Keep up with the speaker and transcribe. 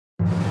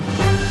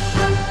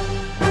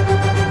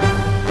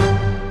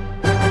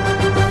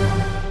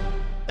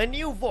A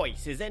new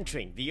voice is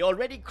entering the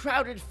already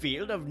crowded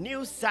field of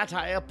news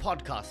satire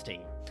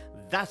podcasting.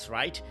 That's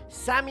right,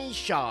 Sami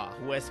Shah,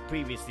 who has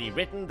previously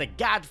written the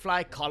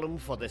Gadfly column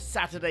for the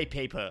Saturday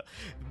paper,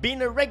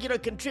 been a regular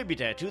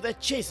contributor to the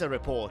Chaser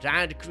Report,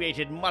 and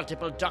created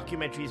multiple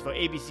documentaries for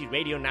ABC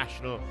Radio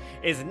National,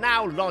 is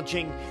now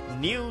launching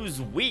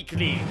News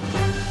Weekly.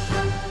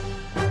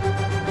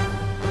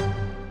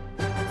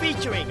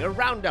 Featuring a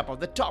roundup of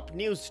the top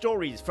news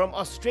stories from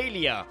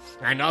Australia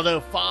and other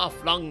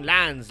far-flung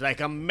lands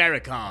like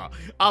America,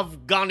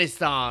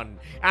 Afghanistan,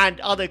 and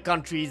other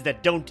countries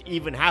that don't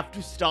even have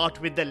to start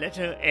with the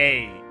letter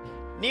A.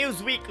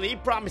 News Weekly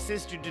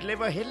promises to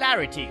deliver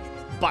hilarity,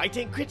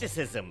 biting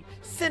criticism,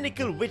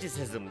 cynical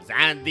witticisms,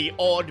 and the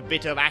odd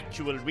bit of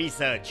actual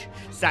research.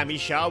 Sami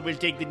Shah will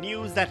take the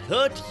news that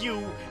hurt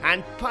you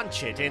and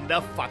punch it in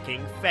the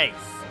fucking face.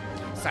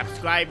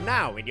 Subscribe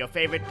now in your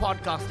favorite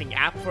podcasting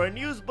app for a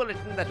news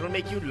bulletin that will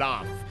make you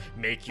laugh,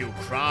 make you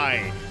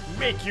cry,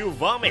 make you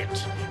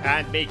vomit,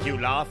 and make you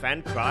laugh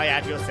and cry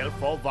at yourself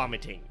for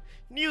vomiting.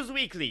 News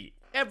Weekly,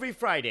 every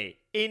Friday,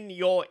 in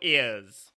your ears.